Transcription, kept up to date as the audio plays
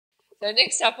So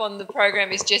next up on the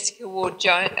program is Jessica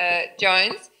Ward-Jones,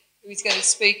 who is going to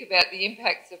speak about the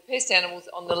impacts of pest animals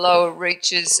on the lower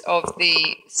reaches of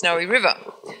the Snowy River.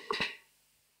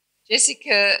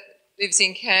 Jessica lives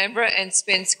in Canberra and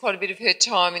spends quite a bit of her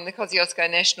time in the Kosciuszko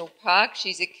National Park.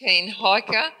 She's a keen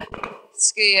hiker,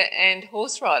 skier and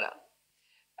horse rider.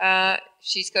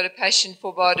 She's got a passion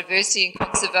for biodiversity and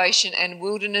conservation and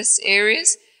wilderness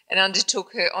areas and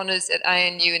undertook her honours at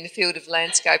ANU in the field of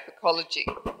landscape ecology.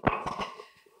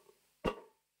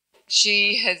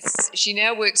 She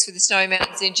now works for the Snowy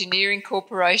Mountains Engineering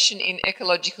Corporation in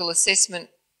ecological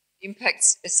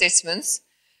impacts assessments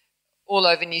all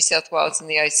over New South Wales and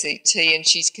the ACT, and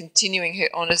she's continuing her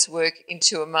honours work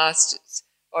into a Masters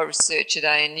by Research at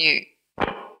ANU.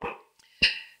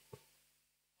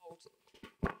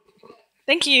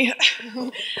 Thank you.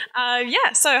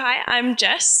 So hi, I'm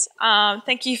Jess.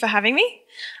 Thank you for having me.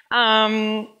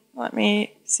 Let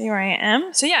me see where I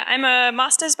am. So yeah, I'm a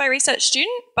Masters by Research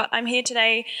student, but I'm here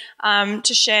today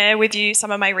to share with you some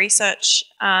of my research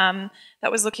that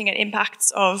was looking at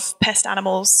impacts of pest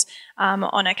animals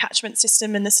on a catchment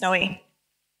system in the Snowy.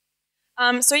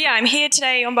 I'm here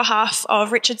today on behalf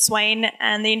of Richard Swain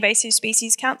and the Invasive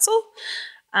Species Council.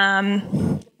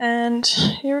 And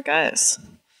here it goes.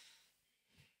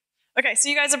 Okay, so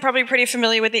you guys are probably pretty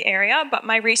familiar with the area, but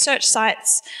my research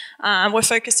sites were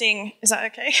focusing, is that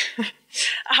okay?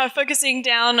 Focusing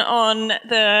down on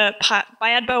the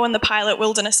Biadbo and the Pilot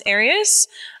wilderness areas,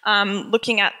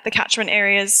 looking at the catchment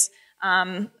areas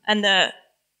and the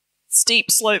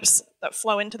steep slopes that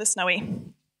flow into the Snowy.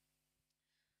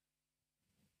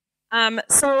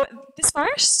 So this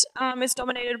forest is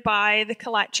dominated by the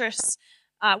Calitris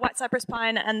white cypress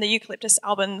pine and the Eucalyptus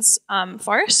albans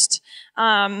forest.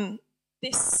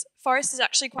 This forest is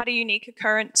actually quite a unique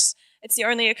occurrence. It's the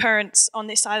only occurrence on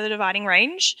this side of the dividing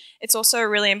range. It's also a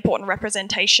really important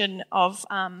representation of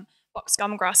box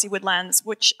gum grassy woodlands,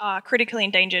 which are critically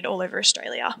endangered all over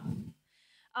Australia.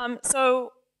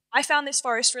 So I found this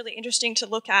forest really interesting to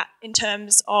look at in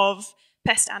terms of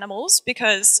pest animals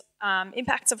because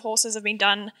impacts of horses have been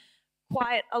done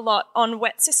quite a lot on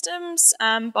wet systems,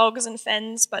 bogs and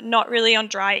fens, but not really on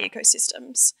dry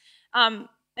ecosystems.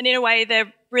 And in a way,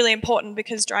 they're really important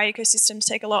because dry ecosystems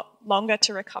take a lot longer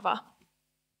to recover.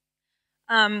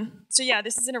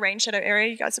 This is in a rain shadow area.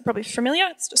 You guys are probably familiar.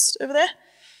 It's just over there.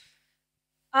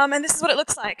 And this is what it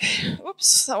looks like.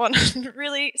 Oops, that one.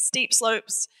 Really steep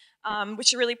slopes,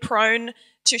 which are really prone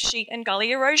to sheet and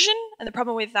gully erosion. And the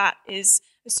problem with that is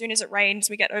as soon as it rains,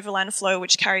 we get overland flow,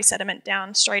 which carries sediment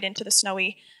down straight into the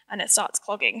Snowy, and it starts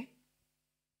clogging.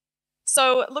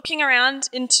 So looking around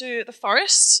into the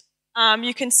forest,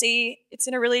 you can see it's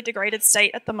in a really degraded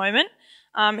state at the moment.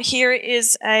 Here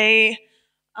is a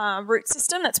root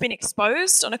system that's been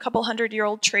exposed on a couple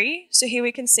 100-year-old tree. So here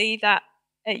we can see that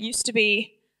it used to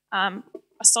be a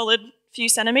solid few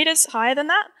centimetres higher than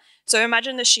that. So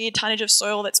imagine the sheer tonnage of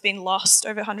soil that's been lost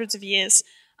over hundreds of years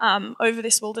over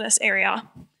this wilderness area.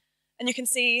 And you can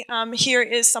see here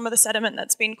is some of the sediment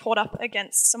that's been caught up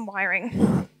against some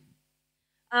wiring.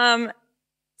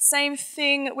 Same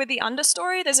thing with the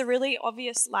understory. There's a really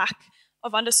obvious lack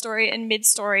of understory and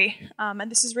midstory, and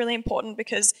this is really important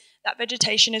because that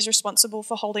vegetation is responsible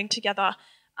for holding together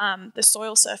the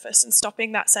soil surface and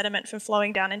stopping that sediment from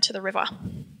flowing down into the river.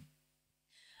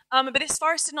 But this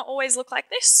forest did not always look like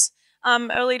this.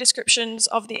 Early descriptions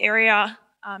of the area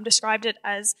described it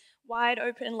as wide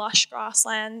open lush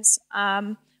grasslands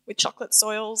with chocolate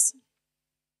soils.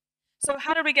 So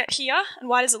how did we get here and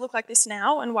why does it look like this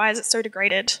now and why is it so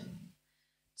degraded?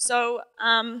 So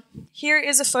here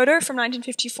is a photo from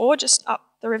 1954 just up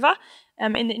the river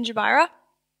in the Injibira.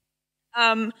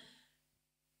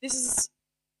 This is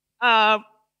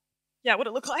what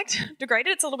it looked like.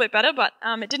 Degraded, it's a little bit better, but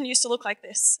it didn't used to look like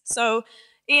this. So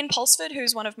Ian Pulsford,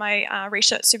 who's one of my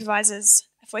research supervisors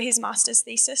for his master's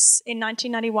thesis in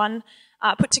 1991,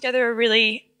 put together a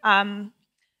really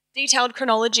detailed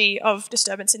chronology of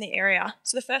disturbance in the area.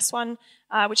 So the first one,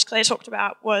 which Claire talked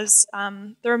about, was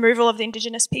the removal of the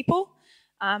Indigenous people.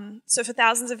 So for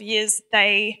thousands of years,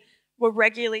 they were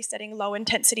regularly setting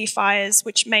low-intensity fires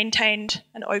which maintained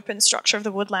an open structure of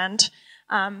the woodland.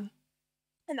 And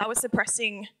that was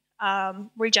suppressing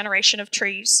regeneration of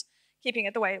trees, keeping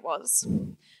it the way it was.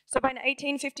 So by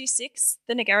 1856,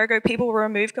 the Ngarigo people were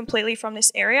removed completely from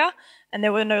this area and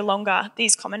there were no longer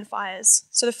these common fires.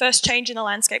 So the first change in the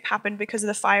landscape happened because of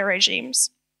the fire regimes.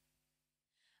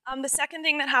 The second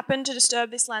thing that happened to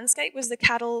disturb this landscape was the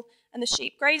cattle and the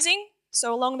sheep grazing.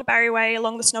 So along the Barry Way,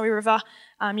 along the Snowy River,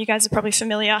 you guys are probably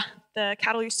familiar, the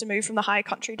cattle used to move from the high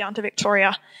country down to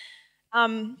Victoria.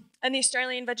 And the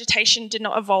Australian vegetation did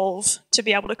not evolve to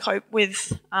be able to cope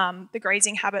with the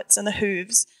grazing habits and the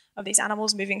hooves of these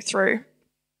animals moving through.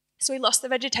 So we lost the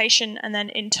vegetation, and then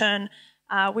in turn,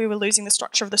 we were losing the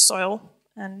structure of the soil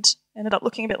and ended up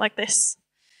looking a bit like this.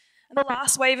 And the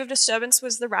last wave of disturbance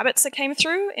was the rabbits that came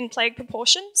through in plague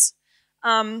proportions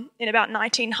in about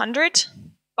 1900.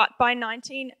 But by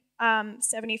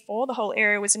 1974, the whole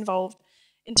area was involved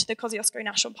into the Kosciuszko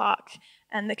National Park,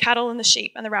 and the cattle and the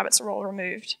sheep and the rabbits were all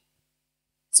removed.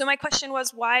 So my question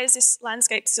was, why is this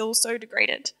landscape still so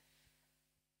degraded?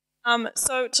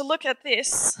 So to look at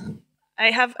this,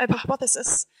 I have a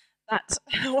hypothesis that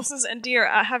horses and deer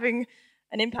are having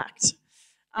an impact.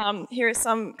 Here are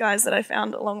some guys that I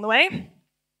found along the way.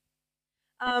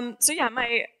 So yeah,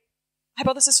 my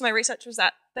hypothesis for my research was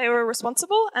that they were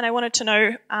responsible, and I wanted to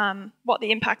know what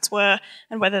the impacts were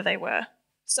and whether they were.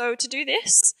 So to do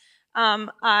this,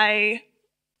 I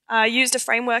used a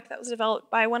framework that was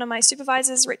developed by one of my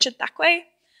supervisors, Richard Thackway.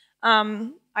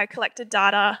 I collected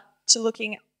data to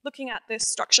looking at the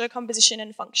structure, composition,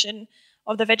 and function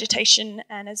of the vegetation,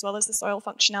 and as well as the soil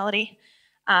functionality.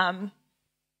 And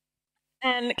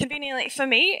conveniently for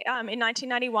me, in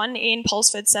 1991, Ian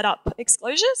Polsford set up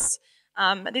exclosures.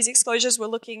 These exclosures were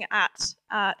looking at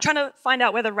trying to find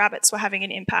out whether rabbits were having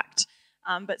an impact,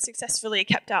 but successfully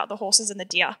kept out the horses and the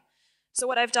deer. So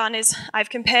what I've done is I've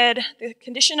compared the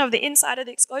condition of the inside of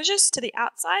the exclosures to the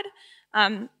outside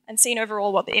and seen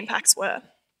overall what the impacts were.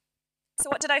 So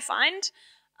what did I find?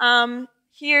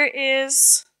 Here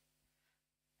is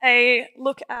a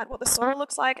look at what the soil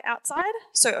looks like outside.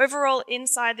 So overall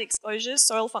inside the exclosures,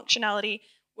 soil functionality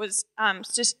was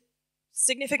just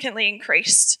significantly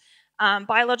increased.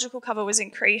 Biological cover was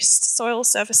increased, soil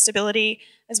surface stability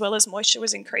as well as moisture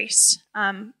was increased.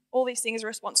 All these things are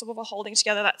responsible for holding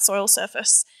together that soil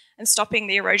surface and stopping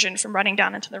the erosion from running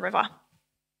down into the river.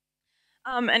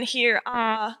 And here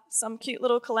are some cute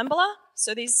little collembola.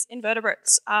 So these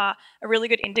invertebrates are a really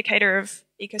good indicator of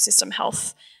ecosystem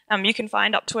health. You can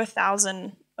find up to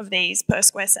 1,000 of these per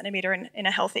square centimetre in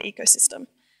a healthy ecosystem,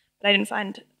 but I didn't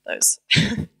find those.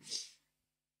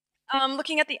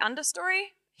 Looking at the understory,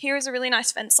 here is a really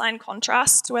nice fence line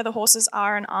contrast to where the horses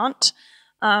are and aren't.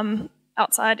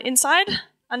 Outside, inside.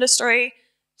 Understory,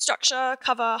 structure,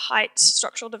 cover, height,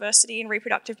 structural diversity and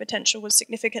reproductive potential was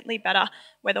significantly better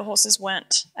where the horses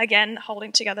weren't. Again,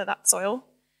 holding together that soil.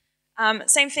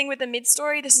 Same thing with the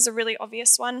mid-story. This is a really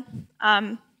obvious one.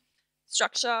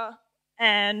 Structure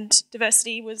and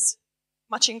diversity was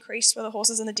much increased where the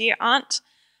horses and the deer aren't.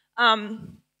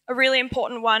 A really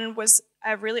important one was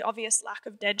a really obvious lack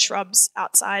of dead shrubs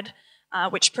outside,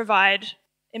 which provide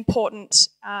important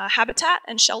habitat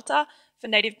and shelter for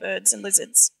native birds and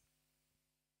lizards.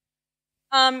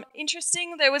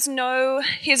 Interesting, there was no,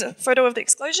 here's a photo of the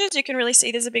exclosures. You can really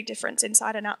see there's a big difference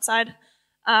inside and outside.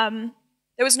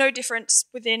 There was no difference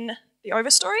within the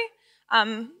overstory.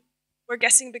 We're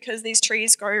guessing because these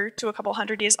trees grow to a couple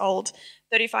hundred years old,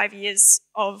 35 years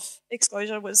of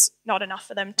exclosure was not enough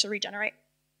for them to regenerate.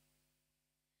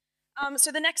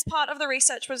 So the next part of the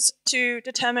research was to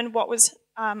determine what was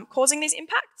causing these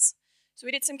impacts. So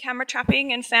we did some camera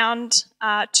trapping and found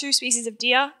 2 species of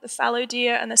deer, the fallow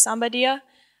deer and the samba deer,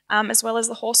 as well as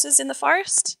the horses in the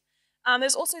forest.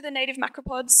 There's also the native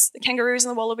macropods, the kangaroos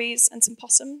and the wallabies, and some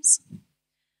possums.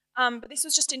 But this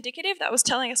was just indicative. That was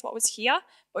telling us what was here,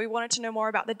 but we wanted to know more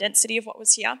about the density of what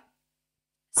was here.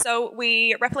 So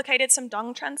we replicated some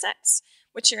dung transects,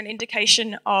 which are an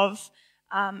indication of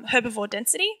herbivore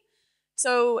density.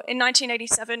 So in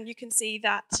 1987, you can see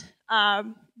that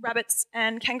rabbits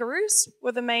and kangaroos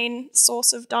were the main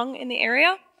source of dung in the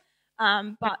area.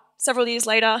 But several years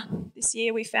later, this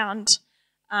year, we found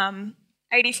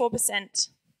 84%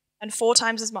 and 4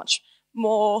 times as much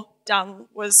more dung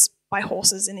was by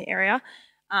horses in the area.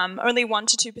 Only 1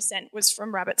 to 2% was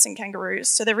from rabbits and kangaroos.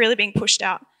 So they're really being pushed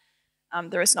out.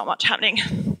 There is not much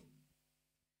happening.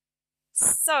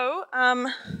 So,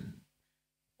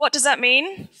 what does that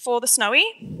mean for the snowy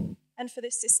and for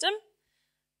this system?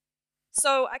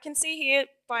 So I can see here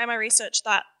via my research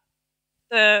that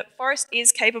the forest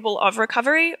is capable of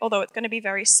recovery, although it's going to be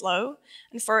very slow.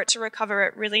 And for it to recover,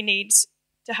 it really needs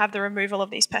to have the removal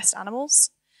of these pest animals.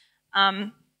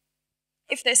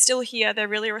 If they're still here, they're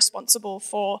really responsible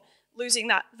for losing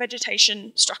that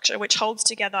vegetation structure which holds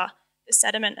together the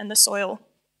sediment and the soil.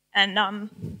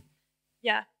 And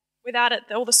yeah, without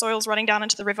it, all the soil's running down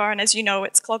into the river, and as you know,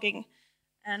 it's clogging.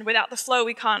 And without the flow,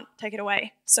 we can't take it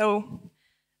away. So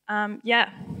yeah,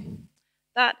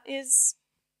 that is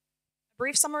a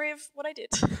brief summary of what I did.